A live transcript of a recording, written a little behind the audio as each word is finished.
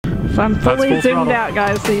So I'm fully zoomed out,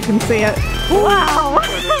 guys, so you can see it. Wow!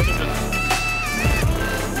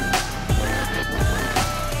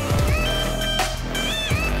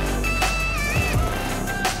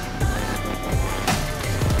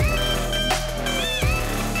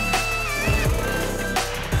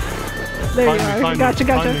 There you are. Gotcha.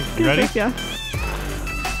 You ready? Yeah.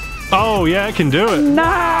 Oh yeah, I can do it.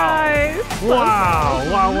 Nice.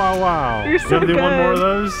 Wow. You're so Gonna do good. one more of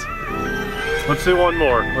those. Let's do one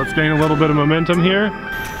more. Let's gain a little bit of momentum here.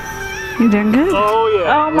 You doing good? Oh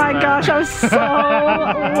yeah. Oh my gosh, I was so low.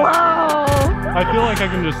 I feel like I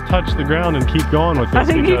can just touch the ground and keep going with this. I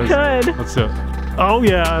think you could. Let's do it. Oh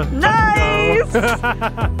yeah. Nice.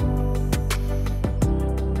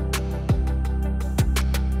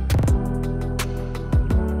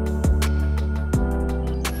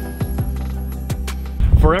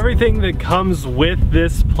 For everything that comes with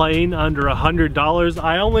this plane under $100,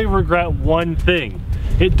 I only regret one thing.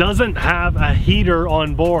 It doesn't have a heater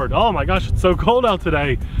on board. Oh my gosh, it's so cold out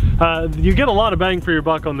today. You get a lot of bang for your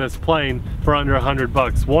buck on this plane for under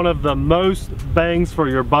 $100. One of the most bangs for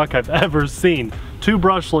your buck I've ever seen. 2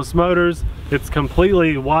 brushless motors. It's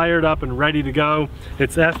completely wired up and ready to go.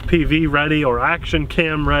 It's FPV ready or action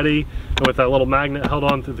cam ready with that little magnet held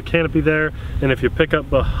on to the canopy there. And if you pick up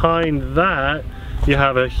behind that, you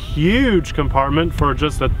have a huge compartment for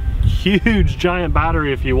just a huge giant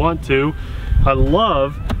battery if you want to. I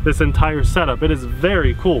love this entire setup. It is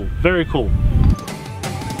very cool, very cool.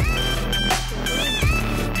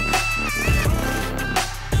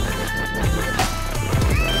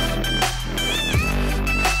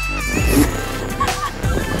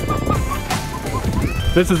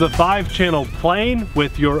 This is a 5-channel plane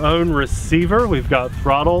with your own receiver. We've got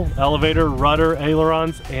throttle, elevator, rudder,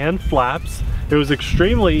 ailerons, and flaps. It was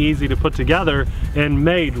extremely easy to put together and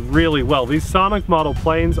made really well. These SonicModell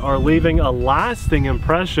planes are leaving a lasting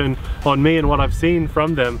impression on me and what I've seen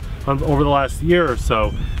from them over the last year or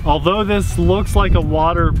so. Although this looks like a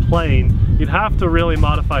water plane, you'd have to really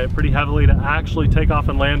modify it pretty heavily to actually take off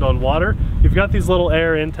and land on water. You've got these little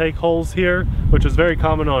air intake holes here, which is very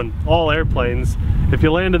common on all airplanes. If you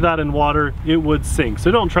landed that in water, it would sink,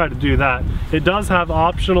 so don't try to do that. It does have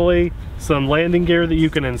optionally some landing gear that you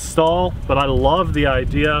can install, but I love the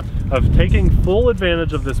idea of taking full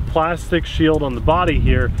advantage of this plastic shield on the body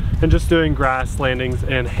here and just doing grass landings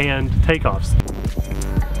and hand takeoffs.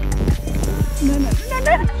 No.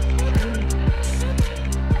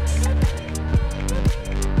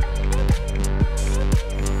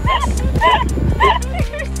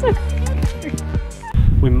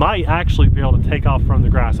 We might actually be able to take off from the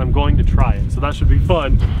grass. I'm going to try it, so that should be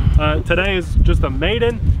fun. Today is just a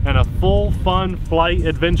maiden and a full fun flight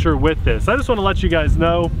adventure with this. I just want to let you guys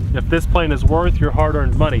know if this plane is worth your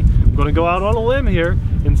hard-earned money. I'm going to go out on a limb here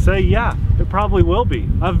and say, yeah, it probably will be.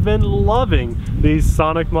 I've been loving these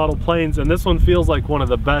SonicModell planes, and this one feels like one of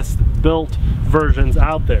the best built versions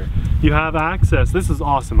out there. You have access, this is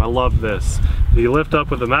awesome, I love this. You lift up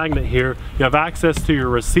with a magnet here, you have access to your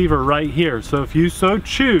receiver right here. So if you so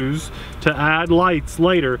choose to add lights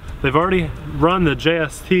later, they've already run the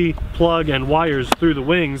JST plug and wires through the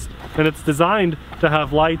wings, and it's designed to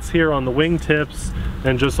have lights here on the wing tips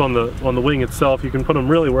and just on the wing itself. You can put them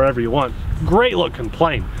really wherever you want. Great looking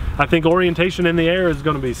plane. I think orientation in the air is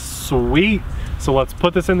going to be sweet. So let's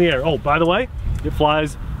put this in the air. Oh, by the way, it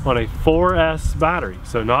flies on a 4S battery,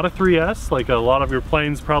 so not a 3S like a lot of your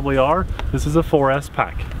planes probably are. This is a 4S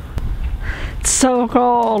pack. It's so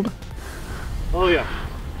cold. Oh yeah,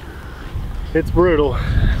 it's brutal.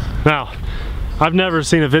 Now, I've never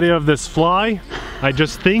seen a video of this fly. I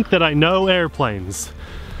just think that I know airplanes.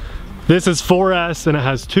 This is 4S and it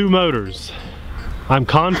has 2 motors. I'm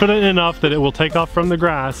confident enough that it will take off from the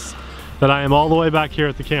grass that I am all the way back here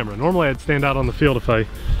at the camera. Normally I'd stand out on the field if I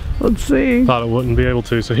Let's see. thought it wouldn't be able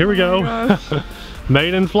to. So here we go.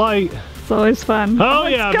 Maiden flight. It's always fun. Oh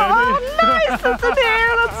yeah, baby. Oh, nice! It's in the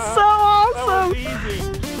air. That's so awesome. Easy.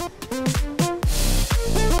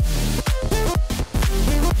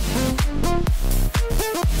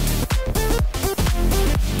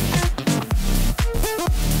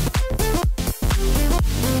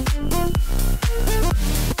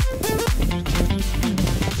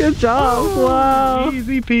 Good job. Wow.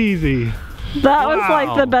 Easy peasy. That was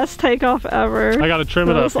like the best takeoff ever. I gotta trim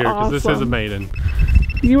it up here because this is a awesome. maiden.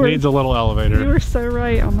 You Needs a little elevator. You were so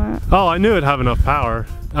right on that. Oh, I knew it'd have enough power.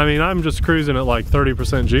 I mean, I'm just cruising at like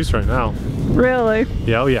 30% juice right now. Really?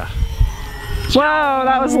 Yeah, oh yeah. Whoa,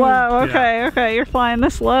 that was low. Okay, okay, you're flying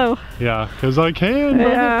this low. Yeah, because I can.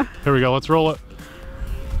 Yeah. Here we go, let's roll it.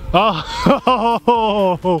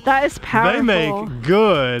 Oh, that is powerful. They make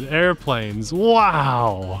good airplanes.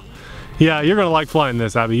 Wow. Yeah, you're gonna like flying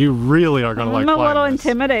this, Abby. You really are gonna like flying this. I'm a little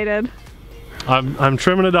intimidated. I'm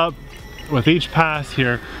trimming it up with each pass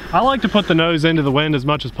here. I like to put the nose into the wind as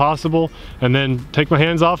much as possible and then take my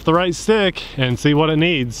hands off the right stick and see what it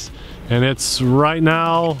needs. And it's right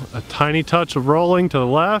now a tiny touch of rolling to the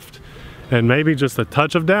left and maybe just a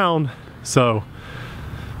touch of down. So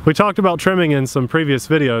we talked about trimming in some previous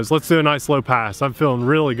videos. Let's do a nice low pass. I'm feeling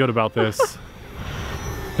really good about this.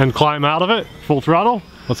 And climb out of it, full throttle.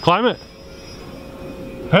 Let's climb it.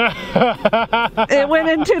 It went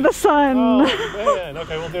into the sun. Oh man,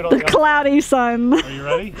 okay, we'll do it on the cloudy sun. Are you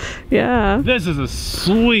ready? Yeah. This is a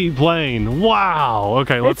sweet plane. Wow.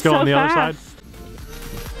 Okay, let's go on the other side.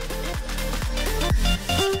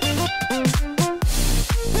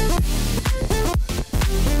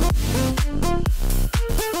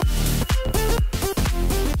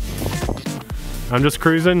 I'm just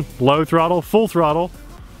cruising, low throttle, full throttle.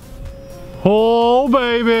 Oh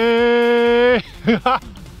baby!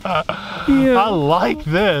 I like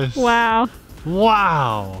this. Wow.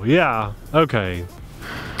 Wow, yeah, okay.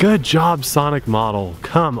 Good job, SonicModell,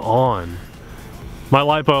 come on. My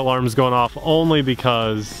LiPo alarm's going off only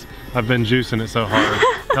because I've been juicing it so hard.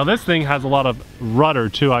 Now this thing has a lot of rudder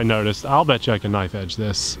too, I noticed. I'll bet you I can knife edge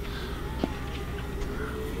this.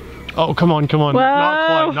 Oh, come on, come on. Whoa. Not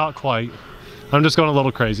quite, not quite. I'm just going a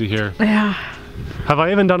little crazy here. Yeah. Have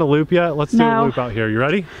I even done a loop yet? Let's do a loop out here. You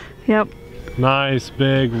ready? Yep. Nice,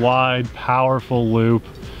 big, wide, powerful loop.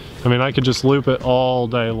 I mean, I could just loop it all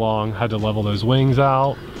day long. Had to level those wings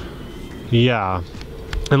out. Yeah.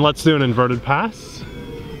 And let's do an inverted pass.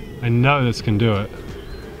 I know this can do it.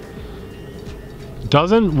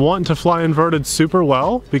 Doesn't want to fly inverted super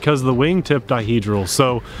well because the wingtip dihedral.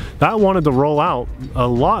 So that wanted to roll out a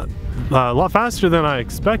lot faster than I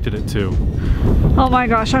expected it to. Oh my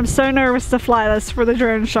gosh, I'm so nervous to fly this for the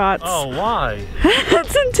drone shots. Oh, why?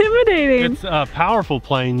 It's intimidating. It's a powerful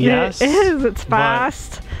plane, yes. It is, it's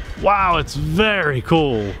fast. Wow, it's very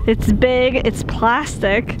cool. It's big, it's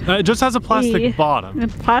plastic. It just has a plastic bottom. A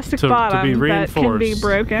plastic bottom to be reinforced. that can be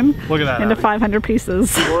broken. Look at that. Into 500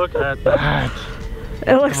 pieces. Look at that.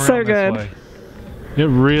 It looks so good. It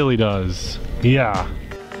really does. Yeah.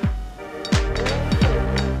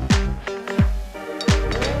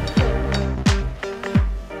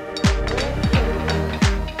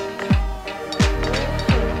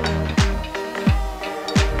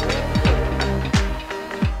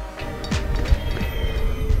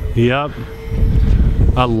 Yep.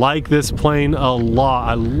 I like this plane a lot.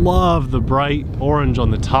 I love the bright orange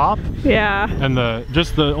on the top. Yeah. And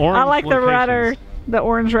just the orange. I like the rudder, the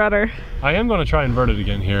orange rudder. I am going to try invert it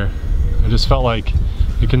again here. I just felt like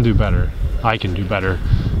it can do better. I can do better.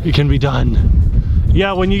 It can be done.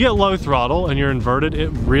 Yeah, when you get low throttle and you're inverted, it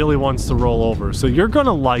really wants to roll over. So you're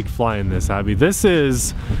gonna like flying this, Abby. This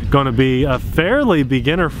is gonna be a fairly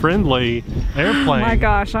beginner-friendly airplane. Oh my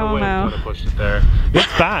gosh, I don't know. Kind of pushed it there. It's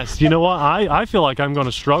fast. You know what? I feel like I'm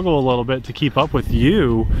gonna struggle a little bit to keep up with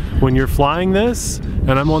you when you're flying this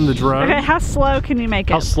and I'm on the drone. Okay, how slow can you make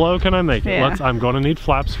it? How slow can I make it? Yeah. I'm gonna need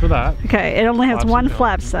flaps for that. Okay, it only has one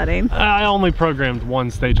flap setting. I only programmed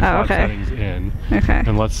one stage of flap settings in. Okay.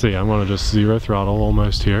 And let's see, I'm gonna just zero throttle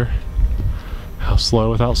almost here. How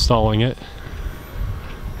slow without stalling it.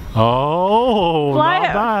 Oh, not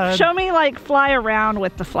bad. Show me like fly around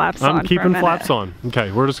with the flaps on. I'm keeping flaps on.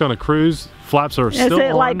 Okay, we're just gonna cruise. Flaps are still on.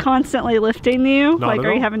 Is it like constantly lifting you? Not like at are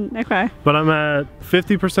you all. having, okay. But I'm at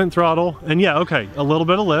 50% throttle and yeah, okay, a little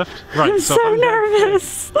bit of lift. Right. I'm so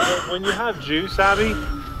nervous. When you have juice, Abby,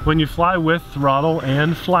 when you fly with throttle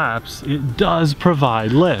and flaps, it does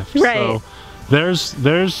provide lift. Right. So there's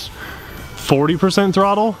 40%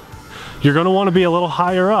 throttle. You're going to want to be a little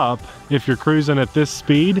higher up if you're cruising at this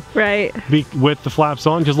speed. Right. With the flaps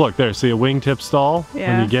on, because look there, see a wingtip stall?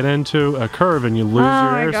 Yeah. When you get into a curve and you lose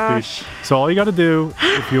your airspeed. So all you got to do,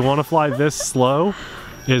 if you want to fly this slow,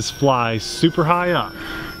 is fly super high up.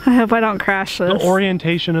 I hope I don't crash this. The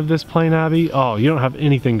orientation of this plane, Abby, oh, you don't have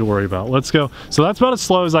anything to worry about. Let's go. So that's about as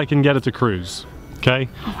slow as I can get it to cruise. Okay?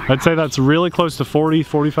 I'd say that's really close to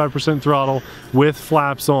 40–45% throttle with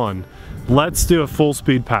flaps on. Let's do a full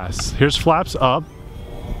speed pass. Here's flaps up.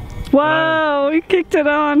 Whoa, we kicked it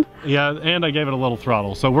on. Yeah, and I gave it a little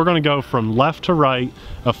throttle. So we're gonna go from left to right,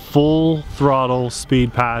 a full throttle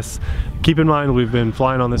speed pass. Keep in mind, we've been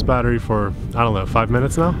flying on this battery for, I don't know, 5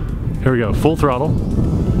 minutes now? Here we go, full throttle.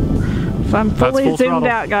 So I'm fully zoomed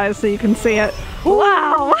out, guys, so you can see it.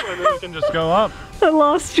 Wow. And then you can just go up. I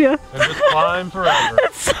lost you. And just climb forever.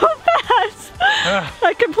 It's so fast.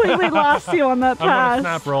 I completely lost you on that pass. I'm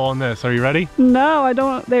gonna snap roll on this. Are you ready? No, I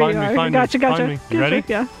don't. There find you me, are. Find Gotcha, me, gotcha. Find me. You ready?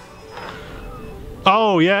 Yeah.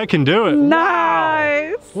 Oh yeah, it can do it.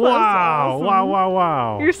 Nice. Wow. Awesome.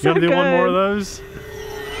 Wow. You're so You want to do one good. more of those?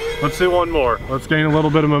 Let's do one more. Let's gain a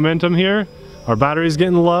little bit of momentum here. Our battery's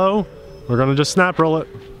getting low. We're gonna just snap roll it.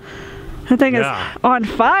 The thing is on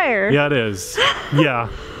fire. Yeah, it is. Yeah,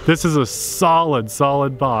 this is a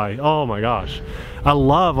solid buy. Oh my gosh. I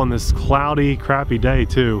love on this cloudy, crappy day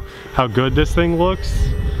too, how good this thing looks.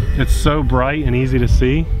 It's so bright and easy to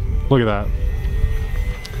see. Look at that.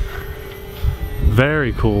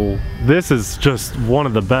 Very cool. This is just one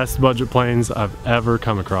of the best budget planes I've ever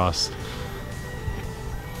come across.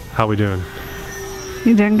 How we doing?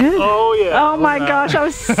 You doing good? Oh yeah. Oh my gosh, I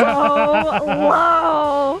was so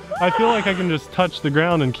low. I feel like I can just touch the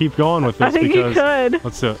ground and keep going with this. I think you could.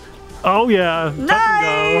 Let's do it. Oh yeah.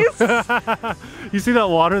 Nice. Touch and go. You see that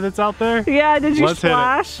water that's out there? Yeah, did you Let's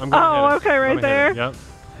splash? hit it. I'm gonna hit it. Okay, right there. Yep.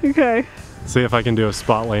 Okay. See if I can do a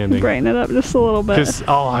spot landing. Brighten it up just a little bit.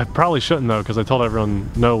 Oh, I probably shouldn't though, because I told everyone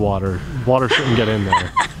no water. Water shouldn't get in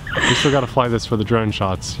there. We still got to fly this for the drone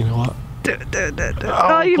shots. You know what?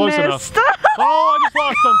 Oh, you close missed. enough. Oh, I just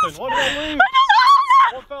lost something. What did I lose?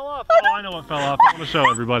 What fell off? Oh, I know what fell off. I'm gonna show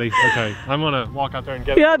everybody. Okay, I'm gonna walk out there and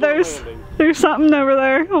get it. Yeah, there's something over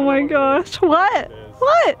there. Oh my gosh. What?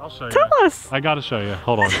 What? I'll show you. Tell us. I gotta show you.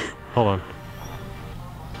 Hold on. Hold on.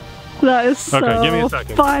 That is so Okay, give me a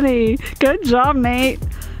second. funny. Good job, Nate.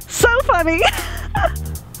 So funny.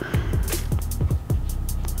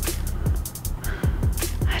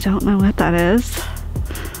 I don't know what that is.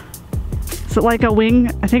 Is it like a wing?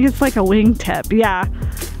 I think it's like a wing tip. Yeah.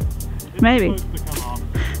 Maybe.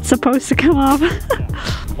 Supposed to come off.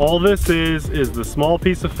 All this is the small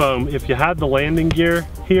piece of foam. If you had the landing gear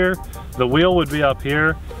here, the wheel would be up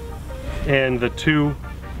here and the two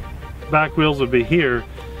back wheels would be here.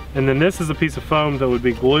 And then this is a piece of foam that would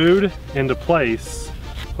be glued into place,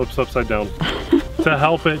 oops, upside down, to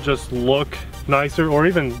help it just look nicer, or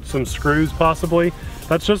even some screws possibly.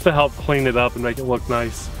 That's just to help clean it up and make it look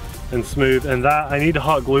nice and smooth. And that, I need to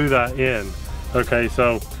hot glue that in. Okay,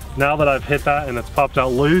 so now that I've hit that and it's popped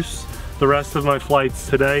out loose, the rest of my flights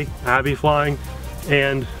today, Abby flying,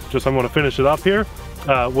 and just I'm gonna finish it up here,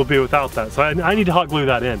 will be without that. So I need to hot glue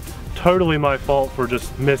that in. Totally my fault for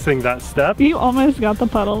just missing that step. You almost got the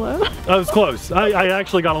puddle though. I was close. I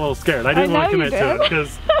actually got a little scared. I didn't want to commit to it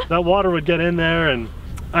because that water would get in there and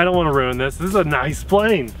I don't want to ruin this. This is a nice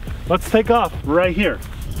plane. Let's take off right here.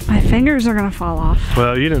 My fingers are gonna fall off.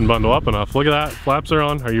 Well, you didn't bundle up enough. Look at that. Flaps are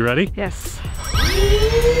on. Are you ready? Yes.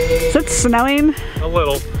 Is it snowing? A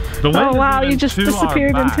little. The wind Oh wow, is you just to our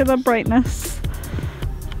disappeared into the backs. brightness.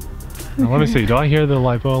 Now, let me see. Do I hear the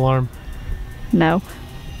LiPo alarm? No.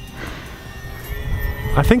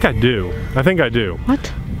 I think I do. I think I do.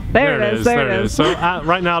 What? There it is. There it is. So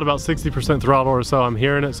right now at about 60% throttle or so, I'm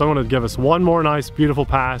hearing it. So I'm going to give us one more nice, beautiful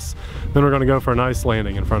pass. Then we're going to go for a nice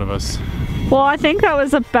landing in front of us. Well, I think that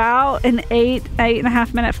was about an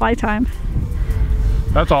 8.5 minute flight time.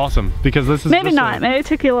 That's awesome because this is maybe not. Maybe it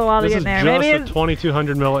took you a little while to get in there. This Maybe is just a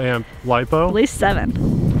 2200 milliamp LiPo. At least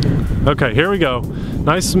 7. Okay, here we go.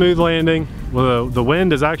 Nice smooth landing. Well, the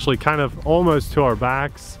wind is actually kind of almost to our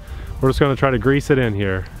backs. We're just going to try to grease it in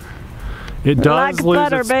here. It does like lose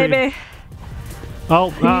butter, its speed. baby. Oh,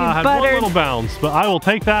 I had one buttered. little bounce, but I will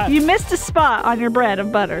take that. You missed a spot on your bread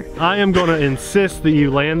of butter. I am going to insist that you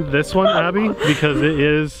land this one, Abby, because it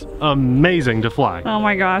is amazing to fly. Oh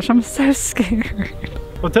my gosh, I'm so scared.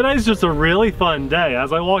 Well, today's just a really fun day.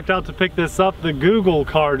 As I walked out to pick this up, the Google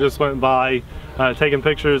car just went by, taking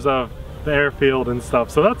pictures of the airfield and stuff,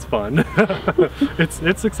 so that's fun.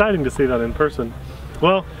 It's exciting to see that in person.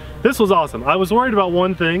 Well, this was awesome. I was worried about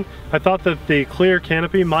one thing. I thought that the clear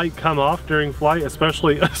canopy might come off during flight,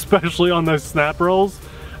 especially on those snap rolls,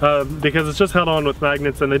 because it's just held on with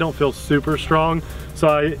magnets and they don't feel super strong.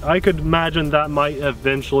 So I could imagine that might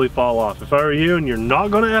eventually fall off. If I were you and you're not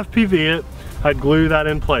gonna FPV it, I'd glue that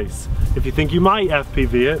in place. If you think you might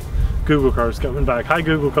FPV it, Google car's coming back. Hi,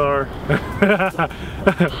 Google car.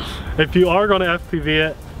 If you are gonna FPV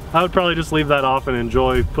it, I would probably just leave that off and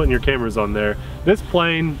enjoy putting your cameras on there. This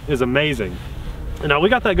plane is amazing. And now we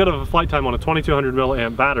got that good of a flight time on a 2200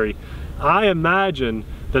 milliamp battery. I imagine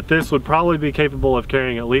that this would probably be capable of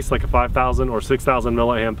carrying at least like a 5000 or 6000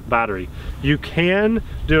 milliamp battery. You can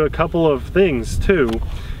do a couple of things too.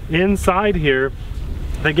 Inside here,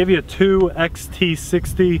 they give you 2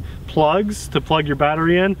 XT60 plugs to plug your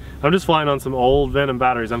battery in. I'm just flying on some old Venom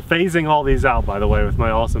batteries. I'm phasing all these out, by the way, with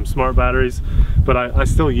my awesome smart batteries, but I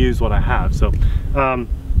still use what I have. So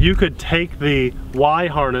you could take the Y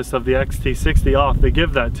harness of the XT60 off, they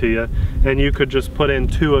give that to you, and you could just put in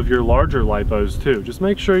 2 of your larger LiPos too. Just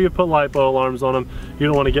make sure you put LiPo alarms on them. You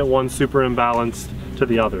don't want to get one super imbalanced to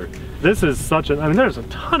the other. This is such a, I mean, there's a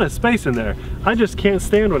ton of space in there. I just can't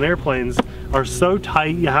stand when airplanes are so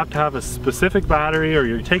tight. You have to have a specific battery, or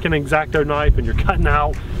you're taking an X-Acto knife and you're cutting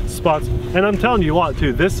out spots. And I'm telling you what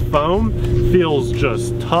too, this foam feels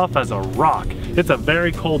just tough as a rock. It's a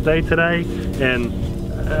very cold day today, and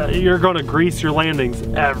you're gonna grease your landings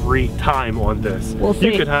every time on this. We'll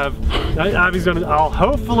see. You could have, Abby's gonna,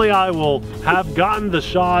 hopefully I will have gotten the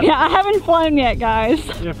shot. Yeah, I haven't flown yet, guys.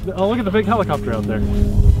 Oh, look at the big helicopter out there.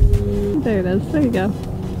 There it is, there you go.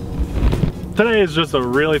 Today is just a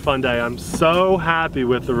really fun day. I'm so happy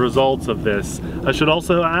with the results of this. I should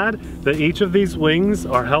also add that each of these wings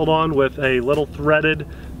are held on with a little threaded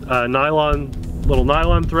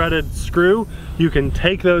nylon threaded screw. You can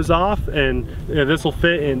take those off, and this will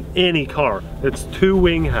fit in any car. It's 2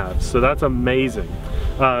 wing halves, so that's amazing.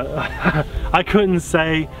 I couldn't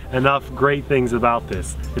say enough great things about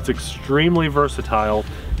this. It's extremely versatile.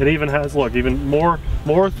 It even has, look, even more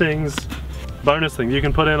things, bonus things. You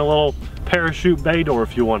can put in a little parachute bay door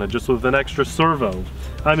if you wanted, just with an extra servo.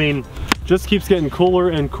 I mean, just keeps getting cooler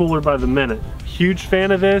and cooler by the minute. Huge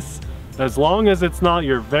fan of this. As long as it's not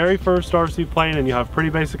your very first RC plane and you have pretty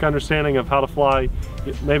basic understanding of how to fly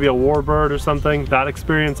maybe a warbird or something, that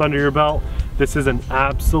experience under your belt, this is an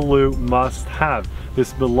absolute must-have.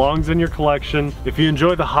 This belongs in your collection. If you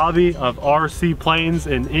enjoy the hobby of RC planes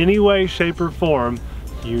in any way, shape, or form,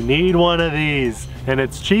 you need one of these. And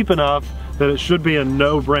it's cheap enough that it should be a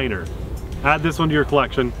no-brainer. Add this one to your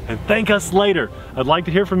collection and thank us later. I'd like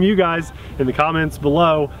to hear from you guys in the comments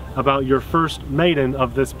below about your first maiden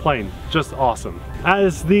of this plane. Just awesome.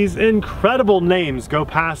 As these incredible names go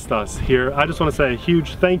past us here, I just want to say a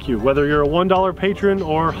huge thank you. Whether you're a $1 patron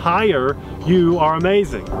or higher, you are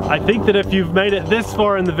amazing. I think that if you've made it this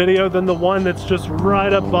far in the video, then the one that's just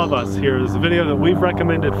right above us here is a video that we've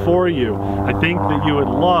recommended for you. I think that you would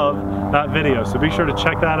love that video, so be sure to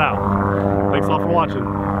check that out. Thanks a lot for watching.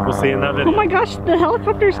 We'll see you in that video. Oh my gosh, the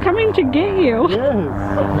helicopter's coming to get you.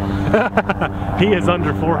 Yes. He is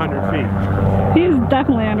under 400 feet. He is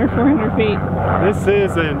definitely under 400 feet. This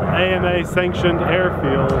is an AMA sanctioned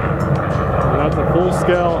airfield. That's a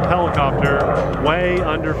full-scale helicopter, way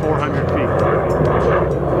under 400 feet.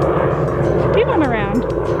 He went around.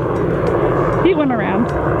 He went around.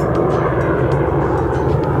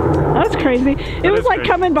 That's crazy. It was like crazy.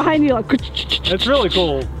 Coming behind you like. It's really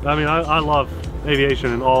cool. I mean, I love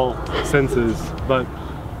aviation in all senses, but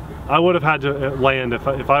I would have had to land if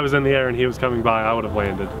I was in the air and he was coming by. I would have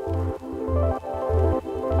landed.